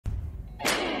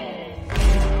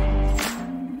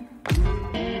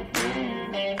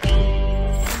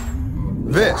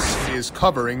This is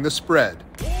Covering the Spread,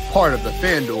 part of the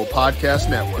FanDuel Podcast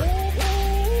Network.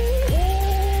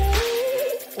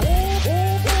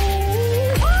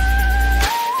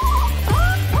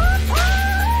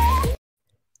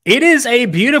 It is a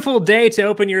beautiful day to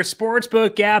open your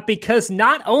sportsbook app because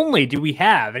not only do we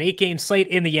have an 8-game slate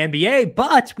in the NBA,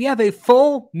 but we have a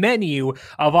full menu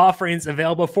of offerings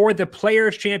available for the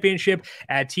Players' Championship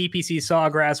at TPC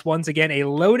Sawgrass. Once again, a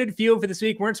loaded field for this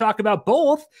week. We're going to talk about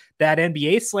both that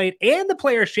NBA slate and the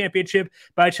Players' Championship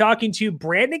by talking to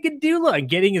Brandon Gdula and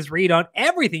getting his read on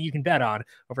everything you can bet on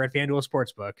over at FanDuel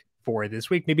Sportsbook for this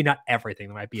week. Maybe not everything.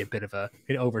 There might be a bit of an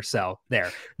oversell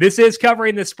there. This is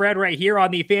Covering the Spread right here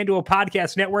on the FanDuel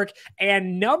Podcast Network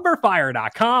and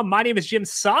numberFire.com. My name is Jim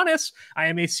Sonis. I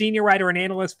am a senior writer and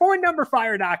analyst for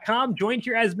numberFire.com, joined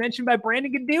here as mentioned by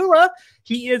Brandon Gdula.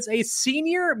 He is a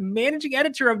senior managing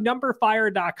editor of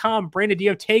numberFire.com. Brandon, do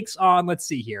you have takes on, let's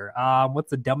see here.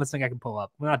 What's the dumbest thing I can pull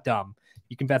up? Well, not dumb.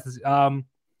 You can bet this.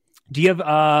 Do you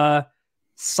have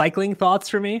cycling thoughts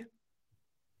for me?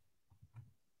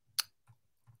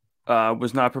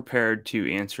 Was not prepared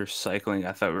to answer cycling.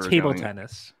 I thought we were table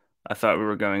tennis. I thought we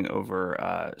were going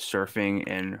over surfing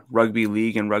and rugby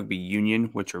league and rugby union,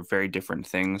 which are very different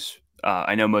things.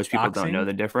 I know most people don't know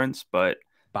the difference, but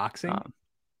boxing.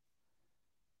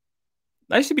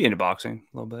 I used to be into boxing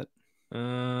a little bit.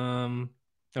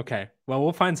 Okay. Well,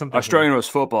 we'll find something. Australian rules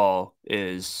football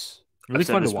is really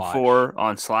fun to watch. Before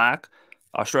on Slack,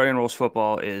 Australian rules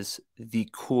football is the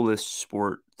coolest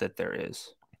sport that there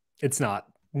is. It's not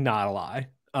a lie.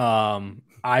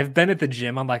 I've been at the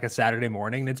gym on like a Saturday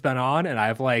morning that's been on, and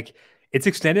it's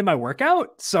extended my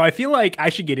workout. So I feel like I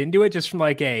should get into it just from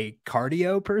like a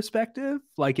cardio perspective.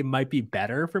 Like it might be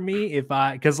better for me if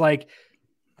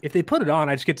they put it on,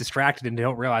 I just get distracted and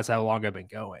don't realize how long I've been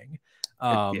going.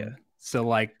 So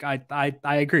like I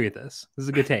agree with this. This is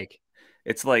a good take.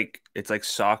 It's like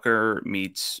soccer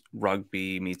meets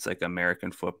rugby meets like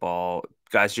American football.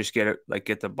 Guys just get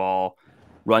the ball,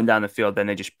 run down the field, then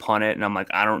they just punt it, and I'm like,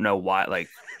 I don't know why. Like,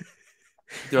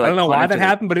 I don't know why that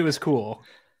happened, but it was cool.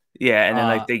 Yeah, and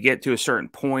then they get to a certain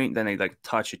point, then they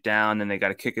touch it down, then they got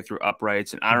to kick it through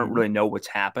uprights, and I don't really know what's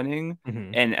happening.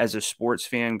 Mm-hmm. And as a sports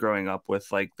fan, growing up with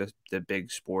the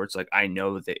big sports, I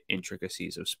know the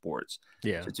intricacies of sports.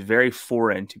 Yeah, so it's very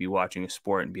foreign to be watching a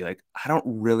sport and be like, I don't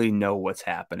really know what's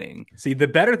happening. See, the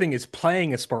better thing is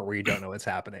playing a sport where you don't know what's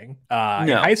happening. In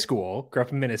high school, grew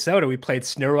up in Minnesota, we played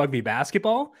snow rugby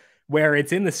basketball, where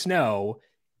it's in the snow.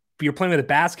 You're playing with a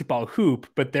basketball hoop,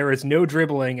 but there is no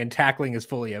dribbling and tackling is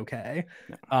fully okay.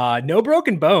 No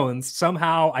broken bones.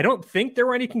 Somehow, I don't think there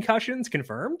were any concussions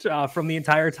confirmed from the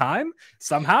entire time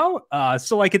somehow.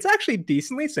 So it's actually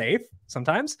decently safe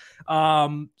sometimes.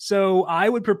 So I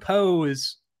would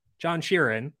propose John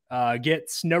Sheeran get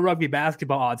snow rugby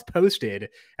basketball odds posted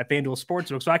at FanDuel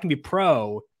Sportsbook so I can be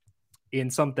pro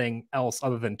in something else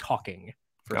other than talking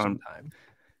for some time.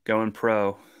 Going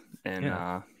pro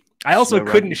and I also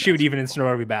couldn't shoot even in snow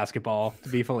rugby basketball, to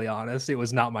be fully honest. It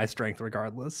was not my strength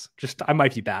regardless. Just I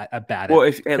might be bad at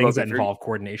things that involve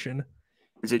coordination.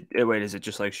 Is it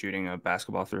just like shooting a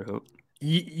basketball through a hoop?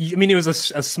 I mean, it was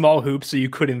a small hoop, so you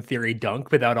could in theory dunk,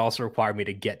 but that would also require me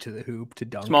to get to the hoop to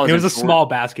dunk. It was a small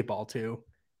basketball too.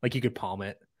 Like you could palm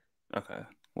it. Okay.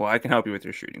 Well, I can help you with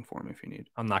your shooting form if you need.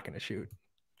 I'm not going to shoot.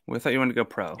 Well, I thought you wanted to go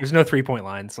pro. There's no 3-point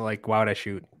line, so why would I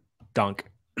shoot? Dunk.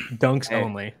 Dunks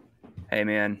only. Hey,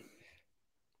 man.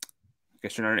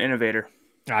 Guess you're not an innovator.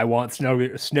 I want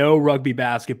snow rugby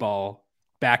basketball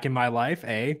back in my life.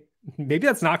 Maybe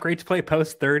that's not great to play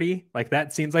post 30.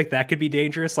 That seems like that could be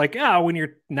dangerous. When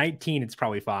you're 19, it's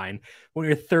probably fine. When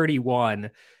you're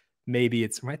 31, maybe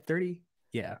it's 30.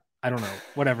 Yeah, I don't know.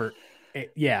 Whatever.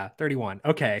 31.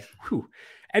 Okay. Whew.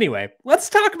 Anyway, let's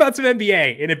talk about some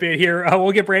NBA in a bit here.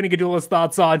 We'll get Brandon Gdula's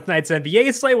thoughts on tonight's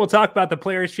NBA slate. We'll talk about the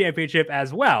Players' Championship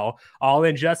as well, all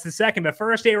in just a second. But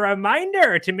first, a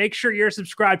reminder to make sure you're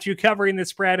subscribed to Covering the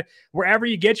Spread wherever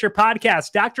you get your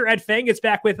podcast. Dr. Ed Feng is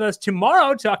back with us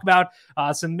tomorrow to talk about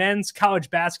some men's college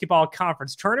basketball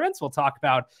conference tournaments. We'll talk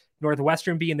about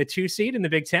Northwestern being the 2 seed in the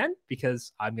Big Ten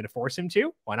because I'm going to force him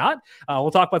to. Why not?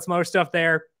 We'll talk about some other stuff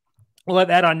there. We'll have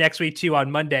that on next week, too,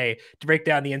 on Monday to break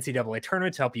down the NCAA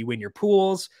tournament to help you win your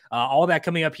pools. All that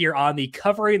coming up here on the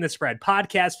Covering the Spread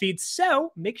podcast feed.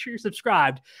 So make sure you're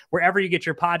subscribed wherever you get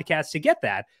your podcast to get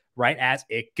that right as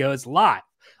it goes live.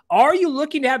 Are you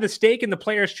looking to have a stake in the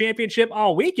Players' Championship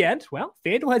all weekend? Well,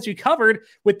 FanDuel has you covered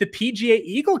with the PGA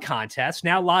Eagle contest,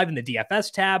 now live in the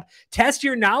DFS tab. Test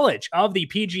your knowledge of the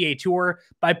PGA Tour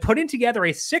by putting together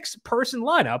a 6-person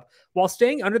lineup while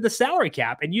staying under the salary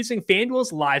cap and using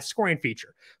FanDuel's live scoring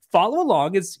feature. Follow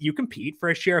along as you compete for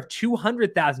a share of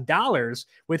 $200,000,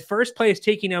 with first place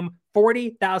taking home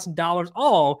 $40,000,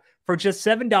 all for just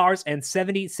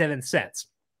 $7.77.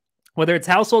 Whether it's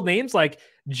household names like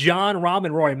John Rahm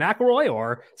and Rory McIlroy,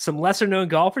 or some lesser-known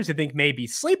golfers you think may be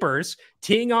sleepers,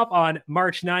 teeing off on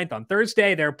March 9th on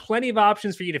Thursday, there are plenty of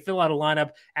options for you to fill out a lineup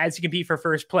as you compete for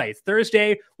first place.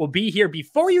 Thursday will be here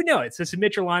before you know it, so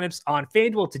submit your lineups on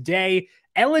FanDuel today.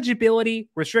 Eligibility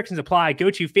restrictions apply. Go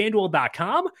to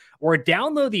FanDuel.com or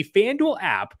download the FanDuel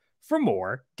app for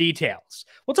more details.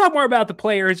 We'll talk more about the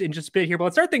players in just a bit here, but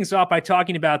let's start things off by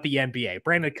talking about the NBA.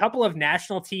 Brandon, a couple of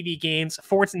national TV games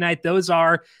for tonight. Those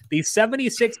are the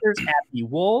 76ers at the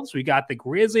Wolves. We got the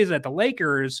Grizzlies at the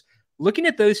Lakers. Looking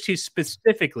at those two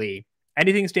specifically,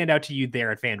 anything stand out to you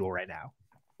there at FanDuel right now?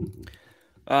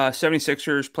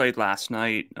 76ers played last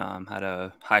night, had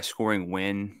a high-scoring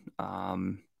win.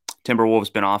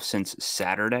 Timberwolves been off since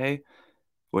Saturday,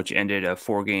 which ended a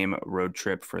 4-game road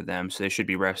trip for them. So they should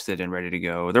be rested and ready to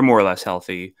go. They're more or less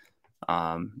healthy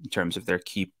in terms of their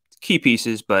key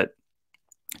pieces, but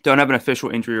don't have an official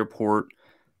injury report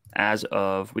as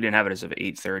of, we didn't have it as of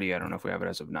 8:30. I don't know if we have it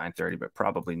as of 9:30, but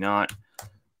probably not.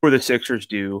 Where the Sixers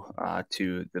do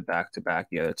to the back-to-back.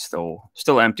 Yeah, it's still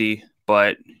empty,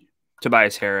 but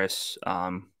Tobias Harris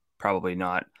probably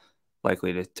not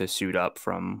likely to suit up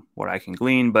from what I can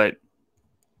glean, but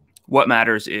what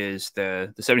matters is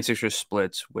the 76ers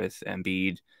splits with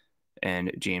Embiid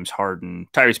and James Harden,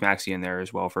 Tyrese Maxey in there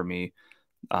as well for me.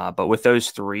 But with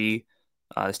those three,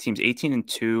 this team's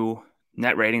 18-2,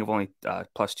 net rating of only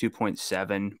plus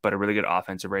 2.7, but a really good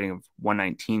offensive rating of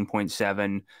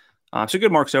 119.7. So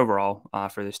good marks overall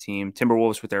for this team.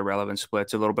 Timberwolves with their relevant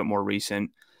splits, a little bit more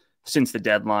recent since the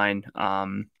deadline. A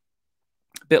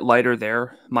bit lighter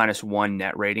there, -1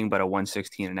 net rating, but a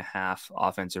 116.5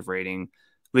 offensive rating.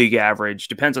 League average,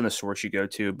 depends on the source you go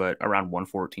to, but around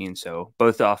 114. So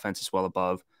both the offense is well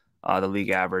above the league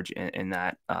average in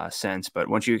that sense. But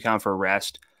once you account for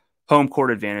rest, home court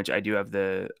advantage, I do have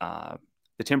the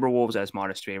Timberwolves as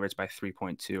modest favorites by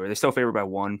 3.2. Are they still favored by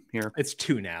 1 here? It's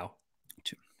 2 now.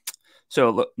 2. So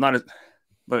look, not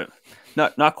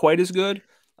quite as good.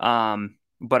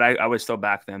 But I would still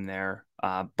back them there.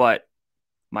 But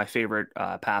my favorite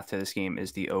path to this game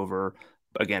is the over.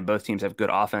 Again, both teams have good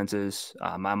offenses.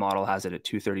 My model has it at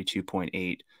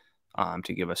 232.8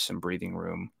 to give us some breathing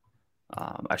room.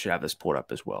 I should have this pulled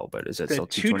up as well, but is it still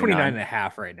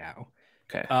 229.5 right now?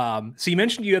 Okay. So you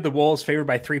mentioned you had the Wolves favored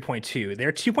by 3.2.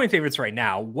 They're 2-point favorites right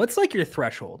now. What's like your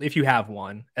threshold, if you have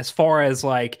one, as far as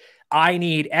like, I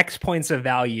need X points of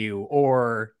value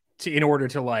in order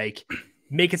to like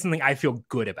make it something I feel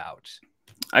good about?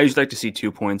 I usually like to see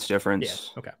 2 points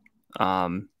difference. Yeah. Okay.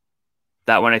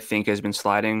 That one I think has been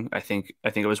sliding. I think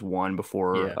it was 1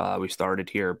 before we started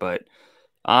here, but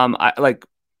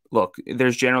look,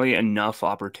 there's generally enough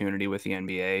opportunity with the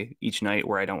NBA each night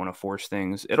where I don't want to force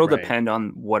things. It'll depend on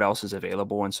what else is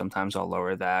available, and sometimes I'll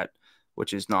lower that,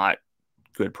 which is not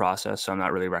good process. So I'm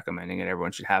not really recommending it.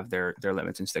 Everyone should have their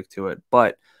limits and stick to it.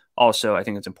 But also, I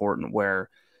think it's important where,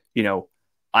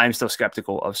 I'm still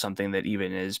skeptical of something that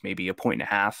even is maybe a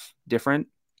 1.5 different.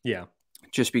 Yeah.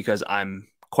 Just because I'm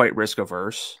quite risk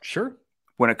averse. Sure.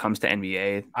 When it comes to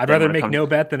NBA, I'd rather make no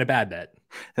bet than a bad bet.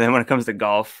 And then when it comes to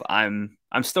golf, I'm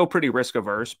still pretty risk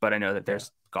averse, but I know that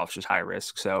golf's just high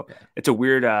risk. So it's a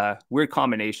weird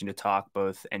combination to talk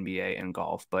both NBA and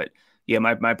golf. But yeah,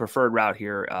 my preferred route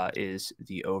here is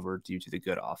the over due to the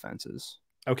good offenses.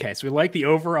 Okay, so we like the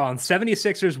over on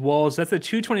 76ers Wolves. That's a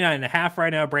 229.5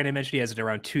 right now. Brandon mentioned he has it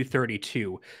around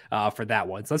 232 for that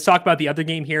one. So let's talk about the other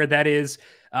game here. That is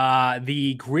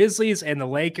the Grizzlies and the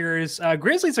Lakers.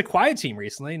 Grizzlies a quiet team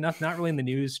recently, not really in the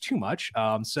news too much.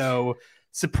 So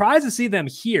surprised to see them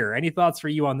here. Any thoughts for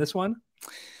you on this one?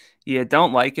 Yeah,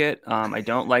 don't like it. I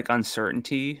don't like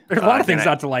uncertainty. There's a lot of things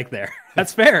not to like there.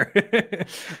 That's fair.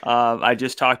 I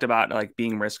just talked about like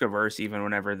being risk averse, even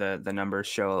whenever the numbers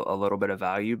show a little bit of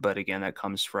value. But again, that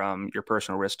comes from your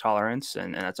personal risk tolerance,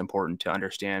 and that's important to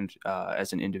understand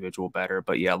as an individual better.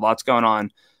 But yeah, lots going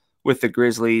on with the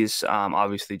Grizzlies.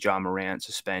 Obviously, John Morant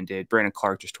suspended. Brandon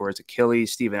Clark just tore his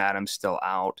Achilles. Steven Adams still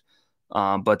out.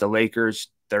 But the Lakers,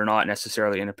 they're not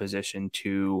necessarily in a position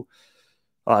to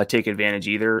take advantage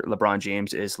either. LeBron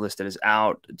James is listed as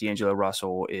out. D'Angelo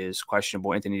Russell is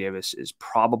questionable. Anthony Davis is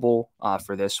probable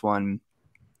for this one.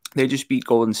 They just beat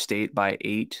Golden State by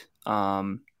 8.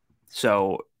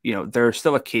 So they're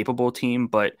still a capable team,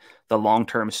 but the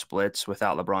long-term splits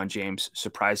without LeBron James,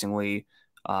 surprisingly,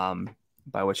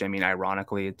 by which I mean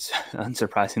ironically, it's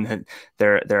unsurprising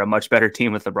that they're a much better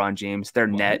team with LeBron James. Their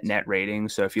net rating.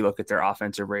 So if you look at their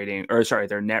offensive rating,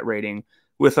 their net rating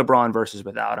with LeBron versus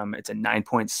without him, it's a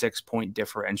 9.6 point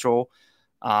differential.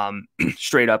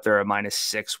 Straight up, they're a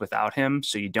 -6 without him.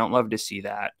 So you don't love to see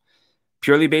that.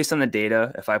 Purely based on the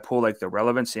data, if I pull like the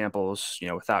relevant samples,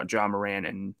 without Ja Morant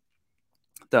and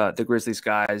the Grizzlies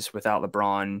guys, without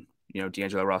LeBron,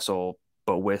 D'Angelo Russell,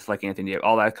 but with like Anthony Davis,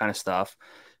 all that kind of stuff.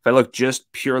 If I look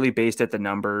just purely based at the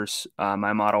numbers,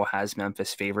 my model has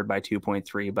Memphis favored by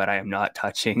 2.3, but I am not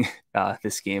touching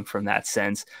this game from that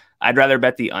sense. I'd rather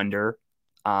bet the under.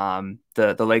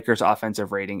 The Lakers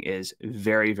offensive rating is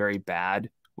very, very bad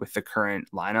with the current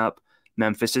lineup.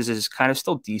 Memphis is kind of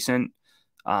still decent,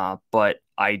 but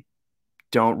I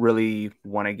don't really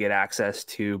want to get access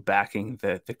to backing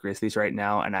the Grizzlies right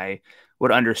now. And I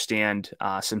would understand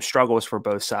some struggles for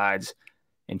both sides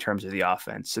in terms of the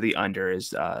offense. So the under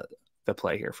is the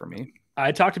play here for me.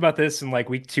 I talked about this in like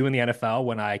week 2 in the NFL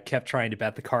when I kept trying to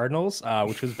bet the Cardinals,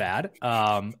 which was bad.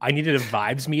 I needed a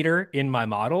vibes meter in my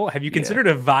model. Have you considered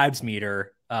a vibes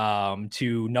meter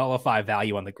to nullify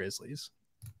value on the Grizzlies?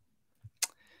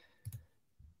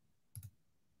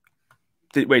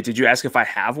 Did you ask if I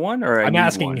have one, or I'm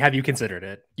asking, have you considered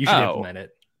it? You should implement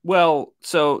it. Well,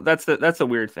 so that's the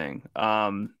weird thing.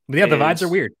 The vibes are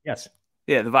weird. Yes.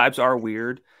 Yeah, the vibes are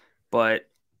weird, but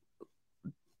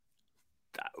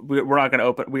we're not going to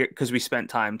open because we spent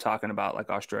time talking about like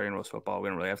Australian rules football. We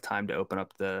don't really have time to open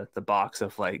up the box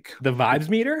of like the vibes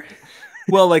meter.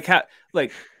 Well, if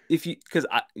you, because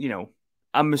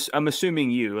I'm assuming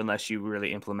you, unless you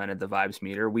really implemented the vibes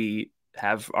meter, we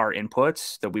have our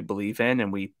inputs that we believe in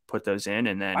and we put those in,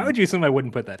 and then why would you assume I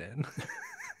wouldn't put that in?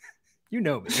 You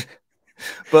know me.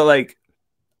 But like,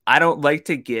 I don't like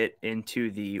to get into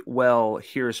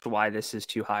here's why this is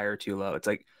too high or too low. It's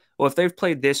like, well, if they've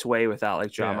played this way without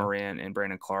like Ja Morant and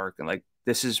Brandon Clark, and like,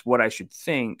 this is what I should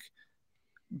think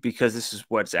because this is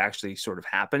what's actually sort of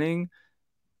happening.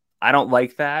 I don't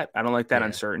like that. I don't like that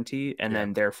uncertainty. And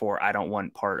then therefore I don't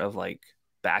want part of like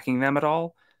backing them at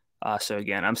all. So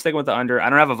again, I'm sticking with the under. I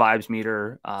don't have a vibes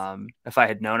meter. If I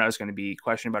had known I was going to be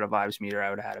questioning about a vibes meter, I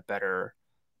would have had a better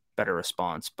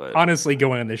response. But honestly,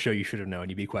 going on this show, you should have known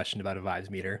you'd be questioned about a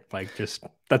vibes meter. Like, just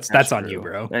that's on you,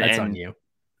 bro. That's on you.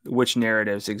 Which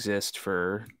narratives exist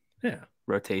for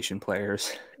rotation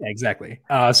players? Exactly.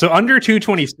 So under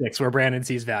 226, where Brandon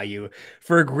sees value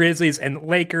for Grizzlies and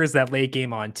Lakers, that late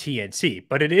game on TNT.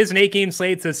 But it is an 8-game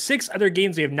slate, so 6 other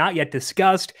games we have not yet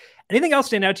discussed. Anything else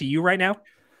stand out to you right now?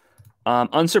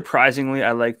 Unsurprisingly,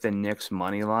 I like the Knicks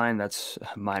money line. That's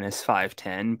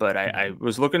 -510, but I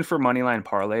was looking for money line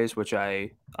parlays, which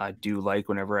I do like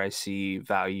whenever I see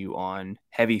value on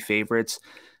heavy favorites.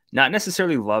 Not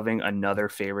necessarily loving another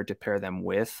favorite to pair them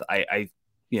with.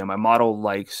 My model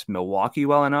likes Milwaukee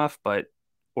well enough, but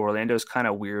Orlando's kind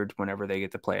of weird whenever they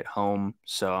get to play at home.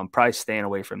 So I'm probably staying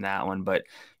away from that one. But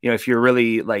if you're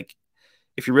really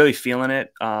feeling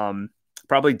it,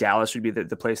 probably Dallas would be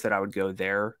the place that I would go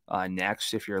there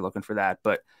next if you're looking for that.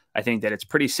 But I think that it's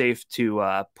pretty safe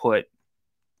to put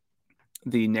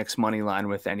the Knicks money line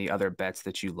with any other bets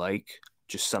that you like.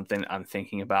 Just something I'm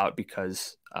thinking about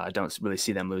because I don't really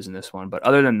see them losing this one. But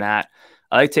other than that,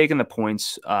 I like taking the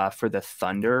points for the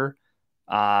Thunder.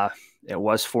 It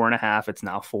was 4.5. It's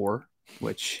now 4,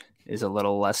 which is a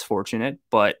little less fortunate.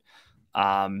 But,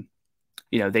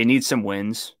 they need some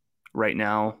wins right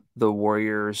now. The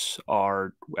Warriors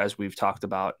are, as we've talked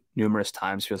about numerous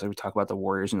times, feels like we talk about the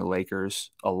Warriors and the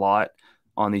Lakers a lot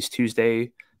on these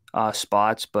Tuesday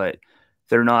spots, but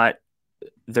they're not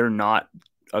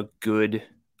a good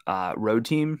road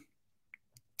team.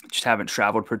 Just haven't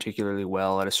traveled particularly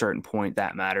well. At a certain point,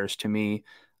 that matters to me.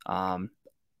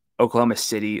 Oklahoma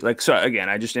City, so again,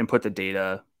 I just input the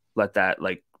data, let that,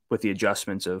 with the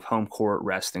adjustments of home court,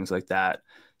 rest, things like that,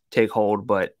 take hold.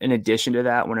 But in addition to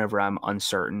that, whenever I'm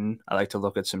uncertain, I like to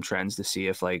look at some trends to see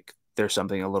if there's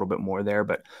something a little bit more there.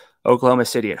 But Oklahoma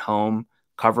City at home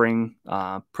covering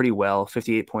pretty well,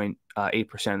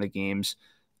 58.8% of the games,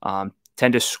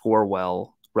 tend to score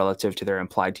well relative to their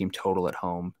implied team total at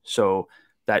home. So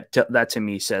that to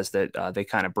me says that they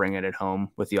kind of bring it at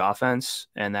home with the offense,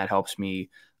 and that helps me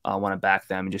want to back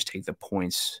them and just take the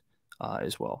points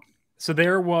as well. So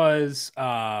there was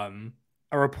a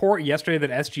report yesterday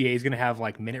that SGA is going to have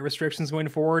minute restrictions going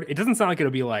forward. It doesn't sound like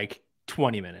it'll be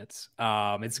 20 minutes.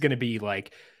 It's going to be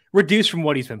reduced from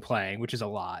what he's been playing, which is a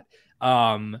lot.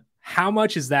 how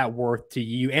much is that worth to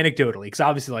you anecdotally? Because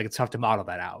obviously, like, it's tough to model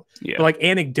that out. Yeah. But like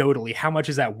anecdotally, how much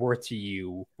is that worth to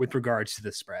you with regards to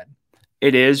the spread?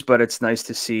 It is, but it's nice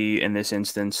to see in this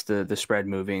instance the spread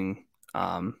moving.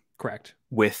 Correct.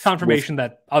 With confirmation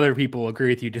that other people agree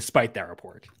with you despite that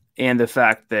report. And the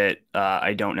fact that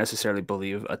I don't necessarily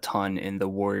believe a ton in the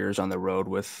Warriors on the road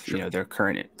with their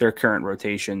current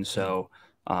rotation. So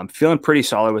feeling pretty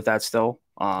solid with that still.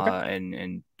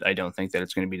 And I don't think that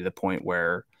it's going to be to the point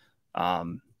where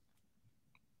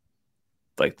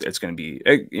like it's going to be,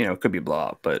 it could be a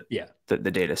blowout, but yeah, the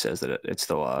data says that it's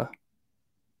still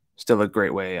a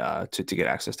great way to get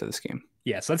access to this game.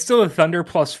 Yes, that's still a Thunder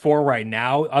 +4 right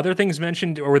now. Other things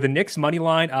mentioned or the Knicks money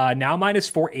line now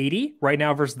 -480 right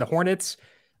now versus the Hornets.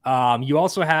 You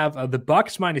also have the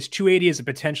Bucks -280 as a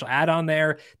potential add-on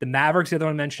there. The Mavericks, the other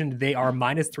one mentioned, they are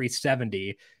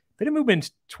 -370. Bit of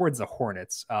movement towards the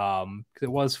Hornets because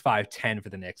it was 510 for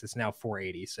the Knicks. It's now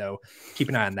 480. So keep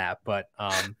an eye on that. But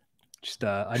just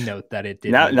a note that it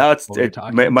did. Now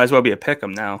it might as well be a pick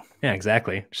 'em now. Yeah,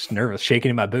 exactly. Just nervous, shaking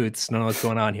in my boots. Don't know what's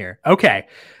going on here. Okay,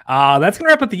 that's going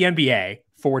to wrap up the NBA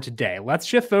for today. Let's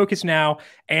shift focus now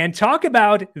and talk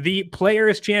about the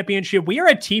Players Championship. We are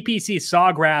at TPC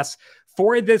Sawgrass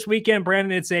for this weekend,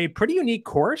 Brandon. It's a pretty unique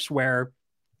course where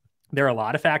there are a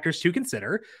lot of factors to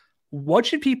consider. What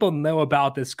should people know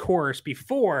about this course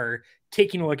before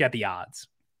taking a look at the odds?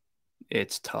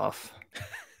 It's tough.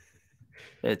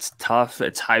 It's tough.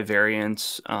 It's high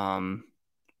variance.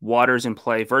 Water's in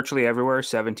play virtually everywhere.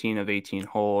 17 of 18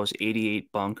 holes,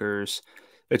 88 bunkers.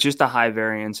 It's just a high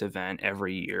variance event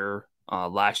every year.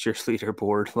 Last year's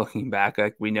leaderboard, looking back,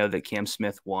 like we know that Cam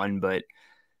Smith won, but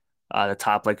the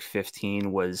top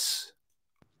 15 was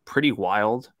pretty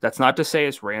wild. That's not to say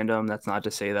it's random. That's not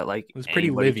to say that it was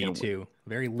pretty livy too.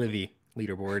 Very livy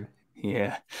leaderboard.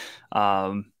 Yeah.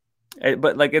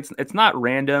 But it's not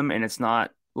random, and it's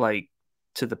not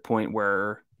to the point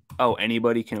where,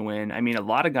 anybody can win. I mean, a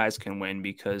lot of guys can win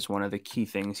because one of the key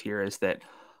things here is that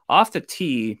off the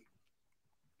tee,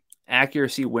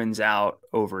 accuracy wins out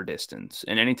over distance.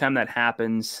 And anytime that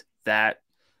happens, that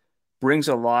brings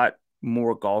a lot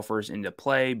more golfers into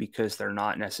play because they're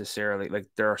not necessarily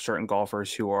there are certain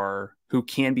golfers who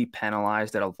can be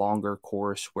penalized at a longer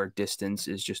course where distance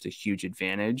is just a huge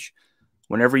advantage.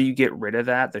 Whenever you get rid of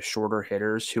that, the shorter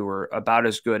hitters who are about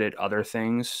as good at other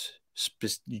things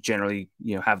generally,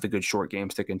 have the good short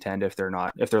games to contend if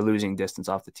they're losing distance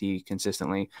off the tee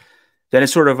consistently, then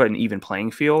it's sort of an even playing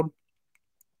field.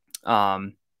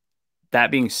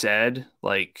 That being said,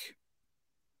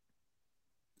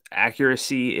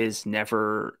 accuracy is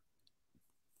never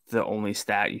the only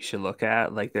stat you should look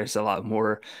at. There's a lot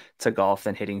more to golf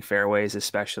than hitting fairways,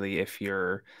 especially if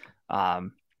you're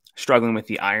struggling with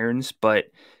the irons, but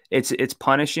it's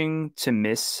punishing to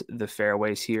miss the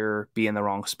fairways here, be in the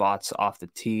wrong spots off the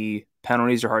tee.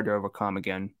 Penalties are hard to overcome.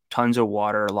 Again, tons of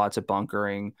water, lots of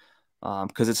bunkering,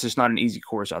 because it's just not an easy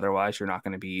course. Otherwise, you're not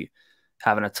going to be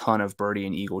having a ton of birdie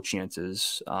and eagle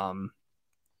chances.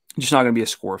 Just not going to be a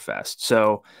score fest.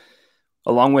 So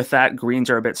along with that, greens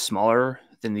are a bit smaller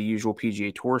than the usual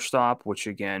PGA Tour stop, which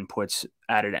again puts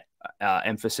added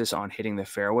emphasis on hitting the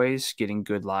fairways, getting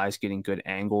good lies, getting good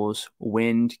angles.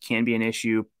 Wind can be an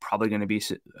issue, probably going to be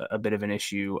a bit of an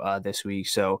issue this week.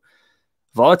 So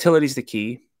volatility is the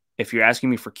key. If you're asking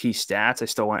me for key stats, I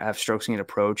still want to have strokes gained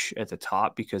approach at the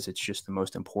top because it's just the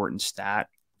most important stat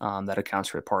that accounts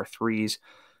for the par threes.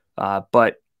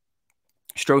 But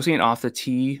strokes gained off the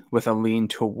tee with a lean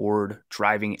toward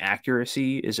driving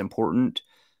accuracy is important.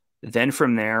 Then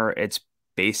from there, it's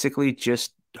basically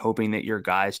just hoping that your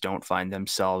guys don't find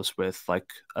themselves with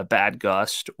a bad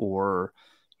gust or,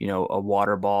 a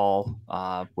water ball,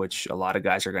 which a lot of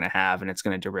guys are going to have, and it's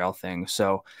going to derail things.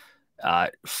 So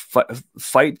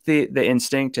fight the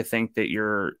instinct to think that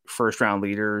your first round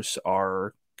leaders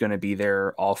are going to be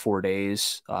there all 4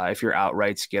 days. If your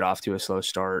outrights get off to a slow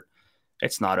start,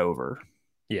 it's not over.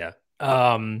 Yeah.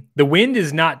 The wind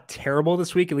is not terrible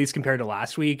this week, at least compared to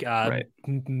last week. Right.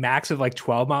 Max of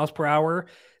 12 miles per hour.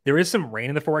 There is some rain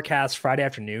in the forecast Friday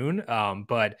afternoon,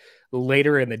 but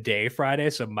later in the day Friday,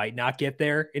 so might not get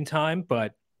there in time,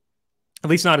 but at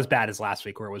least not as bad as last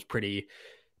week where it was pretty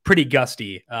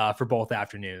gusty for both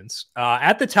afternoons.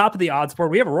 At the top of the odds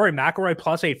board, we have Rory McIlroy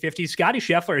 +850. Scotty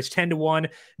Scheffler is 10-1.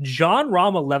 Jon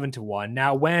Rahm 11-1.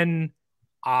 Now, when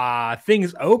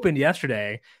things opened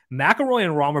yesterday, McIlroy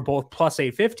and Rahm are both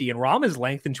 +850, and Rahm is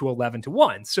lengthened to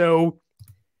 11-1. So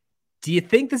do you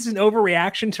think this is an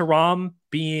overreaction to Rahm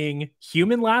being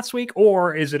human last week,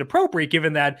 or is it appropriate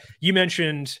given that you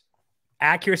mentioned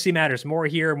accuracy matters more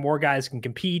here. More guys can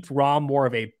compete. Rahm, more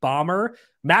of a bomber.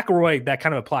 McIlroy, that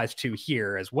kind of applies to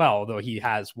here as well, though he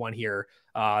has won here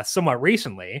somewhat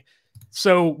recently.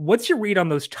 So what's your read on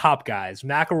those top guys,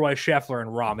 McIlroy, Scheffler,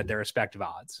 and Rahm at their respective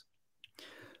odds?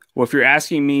 Well, if you're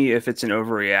asking me if it's an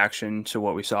overreaction to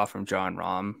what we saw from Jon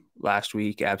Rahm last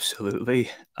week, absolutely.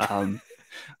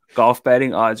 Golf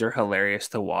betting odds are hilarious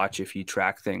to watch if you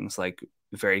track things like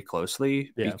very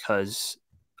closely because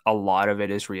a lot of it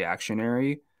is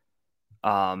reactionary.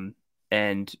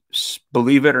 And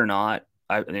believe it or not,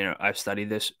 I've studied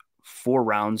this 4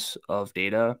 rounds of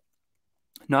data,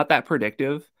 not that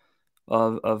predictive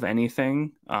of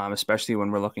anything, especially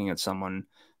when we're looking at someone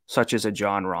such as a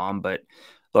Jon Rahm. But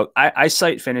look, I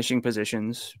cite finishing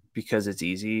positions because it's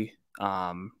easy.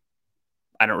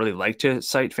 I don't really like to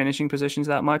cite finishing positions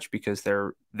that much because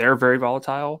they're very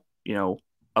volatile. You know,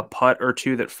 a putt or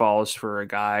two that falls for a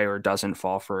guy or doesn't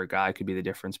fall for a guy could be the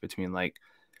difference between like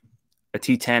a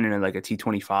T10 and like a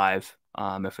T25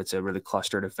 if it's a really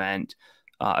clustered event.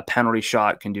 A penalty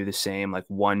shot can do the same, like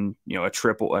one, a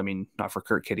triple. I mean, not for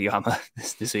Kurt Kitayama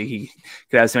this week. He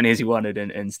could have as many as he wanted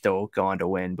and still go on to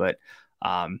win. But,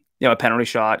 a penalty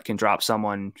shot can drop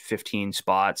someone 15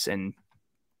 spots. And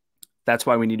that's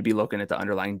why we need to be looking at the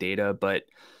underlying data. But,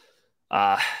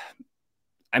 I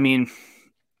mean,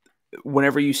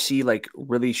 whenever you see like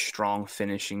really strong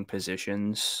finishing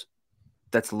positions,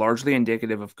 that's largely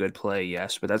indicative of good play,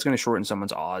 yes, but that's going to shorten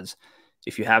someone's odds.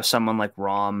 If you have someone like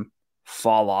Rahm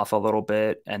fall off a little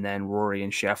bit and then Rory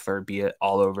and Scheffler be it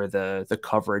all over the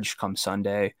coverage come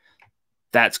Sunday,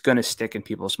 that's going to stick in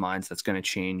people's minds. That's going to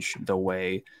change the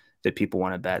way that people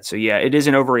want to bet. So yeah, it is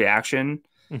an overreaction.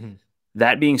 Mm-hmm.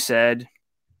 That being said,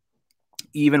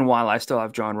 even while I still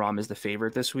have Jon Rahm as the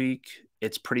favorite this week,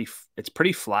 it's pretty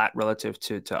flat relative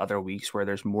to other weeks where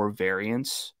there's more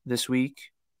variance this week.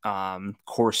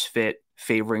 Course fit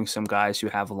favoring some guys who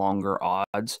have longer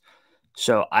odds.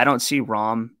 So I don't see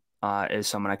Rahm as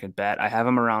someone I could bet. I have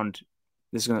him around,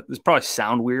 this probably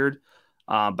sound weird,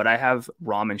 but I have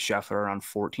Rahm and Scheffler around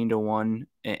 14-1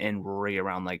 and Rory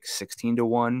around like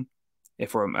 16-1.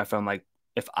 If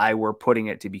I were putting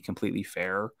it to be completely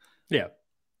fair. Yeah.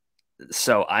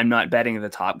 So I'm not betting the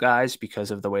top guys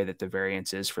because of the way that the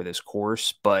variance is for this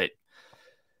course, but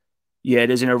yeah,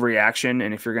 it is an overreaction.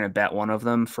 And if you're going to bet one of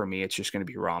them, for me, it's just going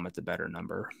to be Rahm at the better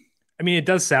number. I mean, it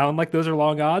does sound like those are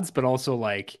long odds, but also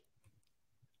like,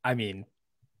 I mean,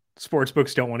 sports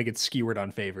books don't want to get skewered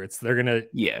on favorites. They're going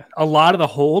to, a lot of the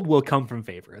hold will come from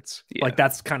favorites. Yeah. Like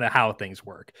that's kind of how things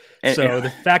work. So the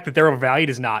fact that they're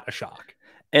overvalued is not a shock.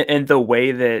 And the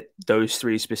way that those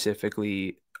three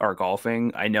specifically are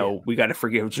golfing, I know we got to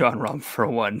forgive Jon Rahm for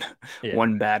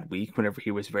one bad week whenever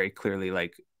he was very clearly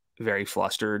like very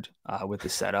flustered with the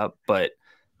setup. But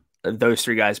those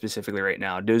three guys specifically right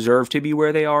now deserve to be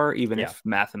where they are, even if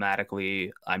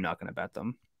mathematically I'm not going to bet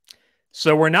them.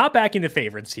 So we're not backing the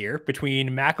favorites here between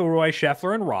McIlroy,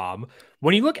 Scheffler, and Rahm.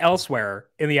 When you look elsewhere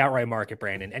in the outright market,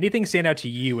 Brandon, anything stand out to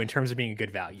you in terms of being a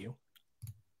good value?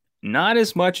 Not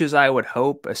as much as I would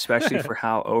hope, especially for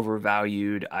how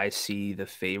overvalued I see the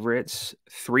favorites.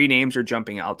 3 names are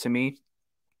jumping out to me.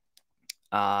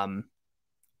 And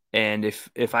when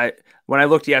I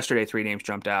looked yesterday, 3 names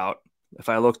jumped out. If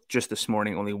I looked just this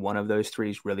morning, only one of those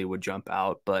 3 really would jump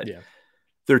out. But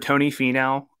they're Tony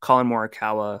Finau, Colin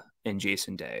Morikawa, and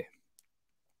Jason Day.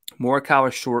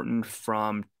 Morikawa shortened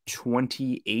from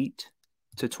 28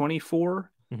 to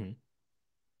 24. Mm-hmm.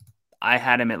 I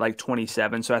had him at like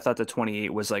 27, so I thought the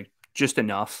 28 was like just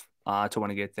enough to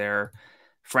want to get there.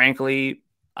 Frankly,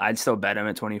 I'd still bet him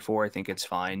at 24. I think it's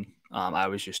fine. I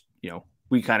was just,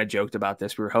 we kind of joked about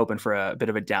this. We were hoping for a bit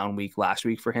of a down week last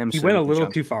week for him. He went a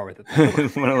little too far with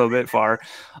it. Went a little bit far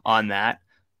on that.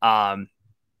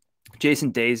 Jason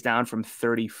Day's down from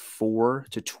 34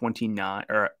 to 29,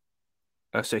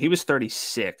 so he was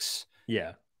 36.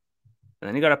 Yeah. And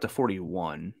then he got up to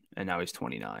 41, and now he's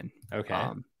 29. Okay.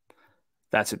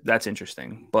 That's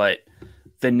interesting. But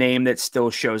the name that still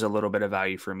shows a little bit of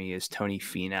value for me is Tony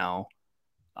Finau.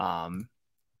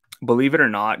 Believe it or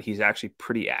not, he's actually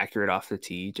pretty accurate off the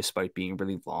tee, despite being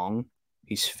really long.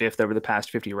 He's 5th over the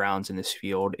past 50 rounds in this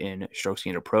field in strokes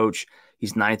gained approach.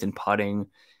 He's 9th in putting.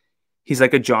 He's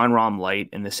like a Jon Rahm light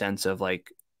in the sense of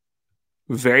like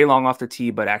very long off the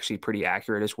tee, but actually pretty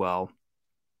accurate as well.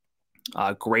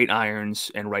 Great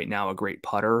irons, and right now a great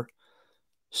putter.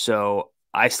 So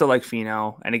I still like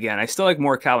Finau. And again, I still like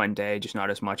Morikawa and Day, just not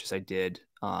as much as I did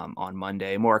on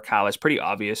Monday. Morikawa is pretty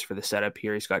obvious for the setup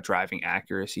here. He's got driving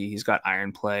accuracy. He's got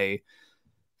iron play.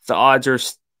 The odds are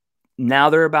now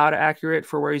they're about accurate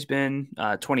for where he's been.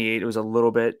 28, it was a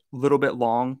little bit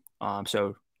long.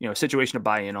 So, a situation to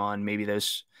buy in on. Maybe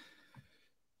there's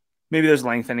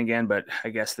lengthen again, but I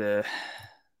guess the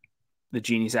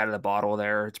genie's out of the bottle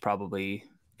there. It's probably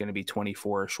going to be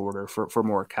 24 or shorter for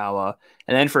Morikawa.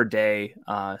 And then for Day,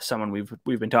 someone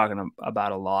we've been talking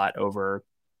about a lot over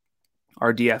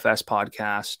our DFS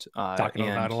podcast. Talking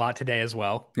about a lot today as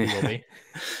well. We will be.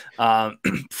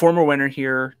 Former winner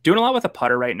here, doing a lot with a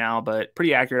putter right now, but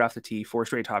pretty accurate off the tee, 4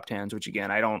 straight top tens, which again,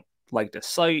 I don't like to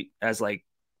cite as like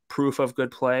proof of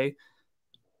good play.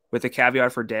 With the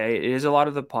caveat for Day, it is a lot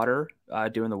of the putter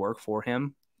doing the work for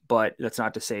him, but that's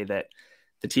not to say that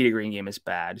the tee to green game is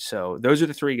bad. So those are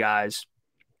the 3 guys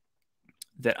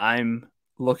that I'm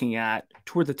looking at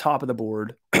toward the top of the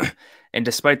board. And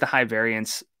despite the high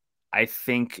variance, I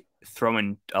think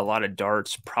throwing a lot of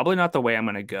darts, probably not the way I'm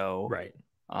going to go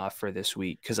for this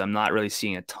week, because I'm not really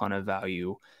seeing a ton of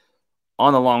value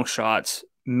on the long shots.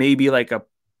 Maybe like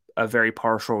a very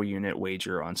partial unit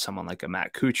wager on someone like a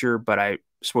Matt Kuchar, but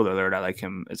spoiler alert, I like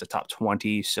him as a top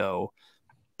 20, so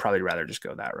probably rather just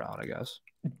go that route, I guess.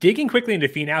 Digging quickly into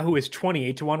Finau, who is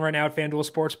 28-1 right now at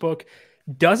FanDuel Sportsbook,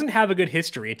 doesn't have a good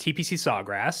history at TPC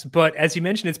Sawgrass, but as you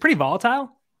mentioned, it's pretty volatile.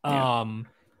 Yeah.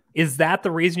 Is that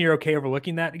the reason you're okay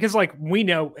overlooking that? Because like we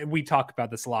know, we talk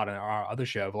about this a lot on our other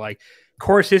show, but like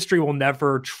course history will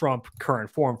never trump current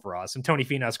form for us. And Tony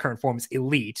Finau's current form is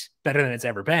elite, better than it's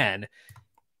ever been.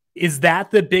 Is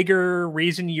that the bigger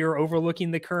reason you're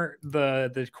overlooking the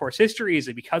course history? Is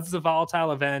it because it's a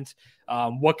volatile event?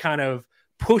 What kind of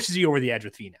pushes you over the edge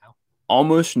with Finau?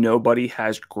 Almost nobody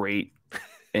has great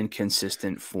and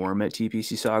consistent form at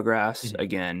TPC Sawgrass. Mm-hmm.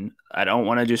 Again, I don't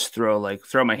want to just throw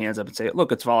my hands up and say,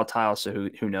 look, it's volatile, so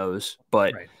who knows?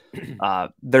 But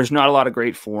there's not a lot of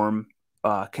great form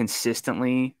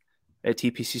consistently at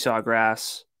TPC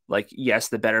Sawgrass. Like, yes,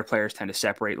 the better players tend to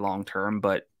separate long term,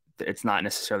 but it's not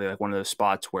necessarily like one of those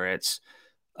spots where it's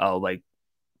here are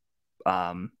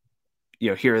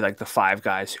like the 5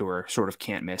 guys who are sort of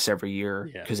can't miss every year,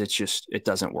 because it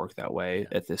doesn't work that way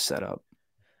at this setup.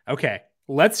 Okay.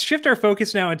 Let's shift our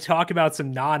focus now and talk about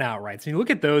some non-outrights. And you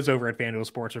look at those over at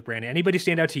FanDuel Sportsbook, Brandon. Anybody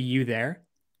stand out to you there?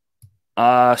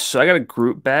 So I got a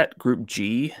group bet, Group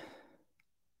G.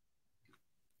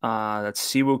 That's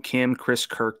Siwoo Kim, Chris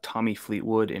Kirk, Tommy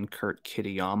Fleetwood, and Kurt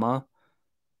Kitayama.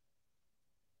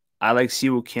 I like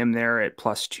Siwoo Kim there at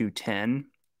plus 210.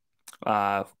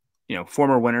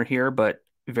 Former winner here, but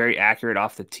very accurate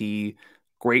off the tee.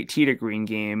 Great tee to green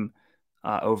game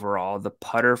overall. The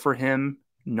putter for him,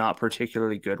 not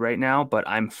particularly good right now, but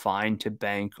I'm fine to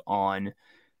bank on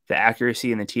the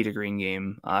accuracy in the tee to green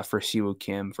game for Siwoo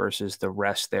Kim versus the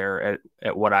rest there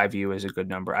at what I view as a good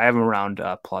number. I have him around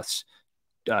plus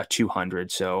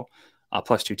 200, so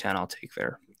plus 210 I'll take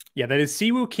there. Yeah, that is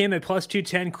Siwoo Kim at plus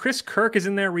 210. Chris Kirk is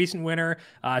in there, recent winner.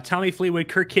 Tommy Fleetwood,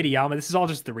 Kurt Kitayama. This is all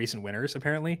just the recent winners,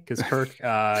 apparently, because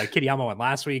Kitayama won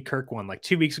last week. Kirk won like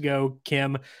 2 weeks ago.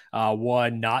 Kim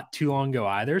won not too long ago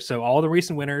either. So all the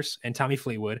recent winners and Tommy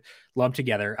Fleetwood lumped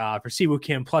together for Siwoo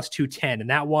Kim plus 210. And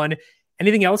that one,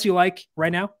 anything else you like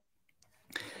right now?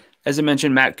 As I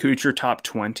mentioned, Matt Kuchar, top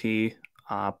 20,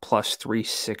 plus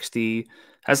 360.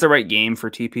 Has the right game for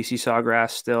TPC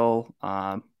Sawgrass still.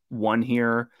 Won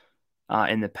here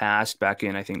in the past, back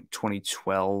in, I think,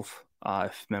 2012,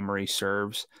 if memory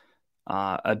serves.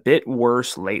 A bit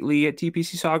worse lately at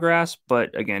TPC Sawgrass,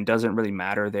 but again, doesn't really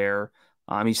matter there.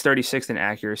 He's 36th in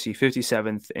accuracy,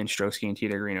 57th in strokes gained tee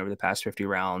to green over the past 50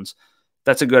 rounds.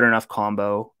 That's a good enough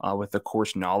combo with the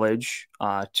course knowledge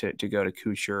to go to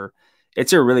Kuchar.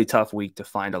 It's a really tough week to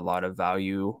find a lot of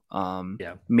value.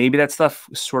 Maybe that stuff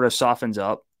sort of softens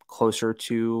up closer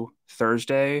to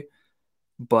Thursday,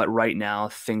 but right now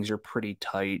things are pretty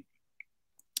tight.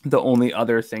 The only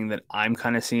other thing that I'm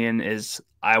kind of seeing is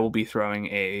I will be throwing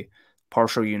a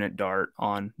partial unit dart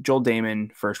on Joel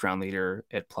Damon, first round leader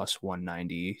at plus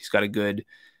 190. He's got a good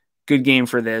game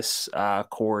for this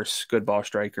course, good ball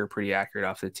striker, pretty accurate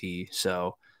off the tee.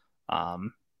 So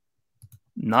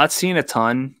not seeing a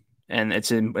ton, and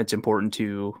it's important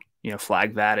to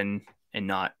flag that and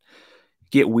not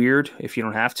get weird if you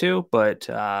don't have to. But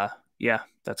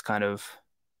that's kind of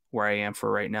where I am for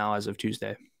right now as of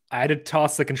Tuesday. I had to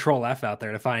toss the control F out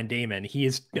there to find Damon. He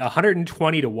is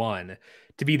 120-1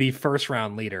 to be the first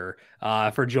round leader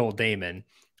for Joel Damon.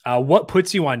 What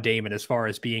puts you on Damon as far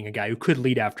as being a guy who could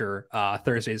lead after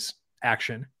Thursday's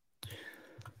action?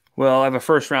 Well, I have a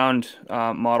first round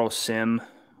model sim,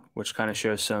 which kind of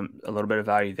shows a little bit of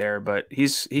value there, but he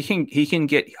can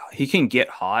get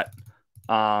hot.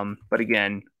 But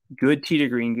again, good tee to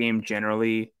green game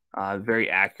generally. Very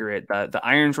accurate. The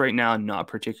irons right now not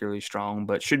particularly strong,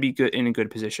 but should be good in a good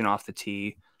position off the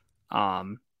tee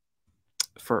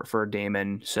for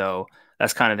Damon. So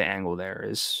that's kind of the angle there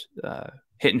is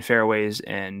hitting fairways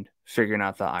and figuring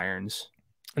out the irons.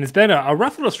 And it's been a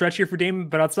rough little stretch here for Dame,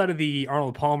 but outside of the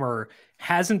Arnold Palmer,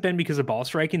 hasn't been because of ball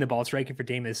striking. The ball striking for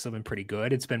Dame has still been pretty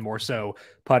good. It's been more so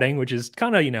putting, which is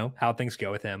kind of, how things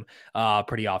go with him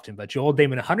pretty often. But Joel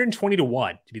Dahmen,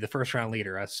 120-1 to be the first round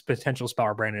leader. A potential spot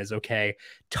where Brandon is okay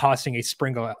tossing a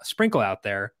sprinkle out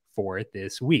there for it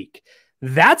this week.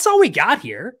 That's all we got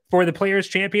here for the Players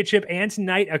Championship and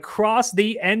tonight across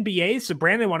the NBA. So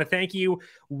Brandon, I want to thank you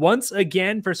once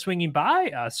again for swinging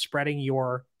by, spreading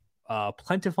your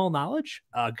plentiful knowledge.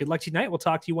 Good luck tonight. We'll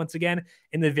talk to you once again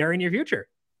in the very near future.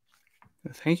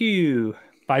 Thank you.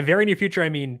 By very near future, I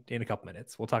mean in a couple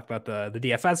minutes. We'll talk about the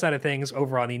DFS side of things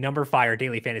over on the numberFire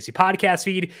Daily Fantasy Podcast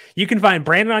feed. You can find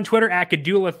Brandon on Twitter at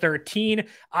Gdula13.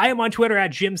 I am on Twitter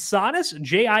at Jim Sannes,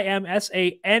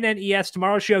 JIMSANNES.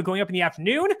 Tomorrow's show going up in the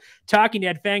afternoon, talking to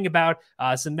Ed Fang about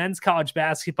some men's college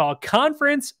basketball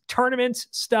conference tournament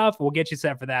stuff. We'll get you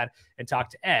set for that and talk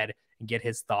to Ed and get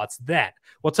his thoughts then.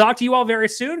 We'll talk to you all very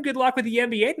soon. Good luck with the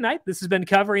NBA tonight. This has been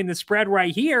Covering the Spread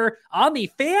right here on the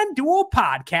FanDuel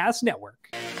Podcast Network.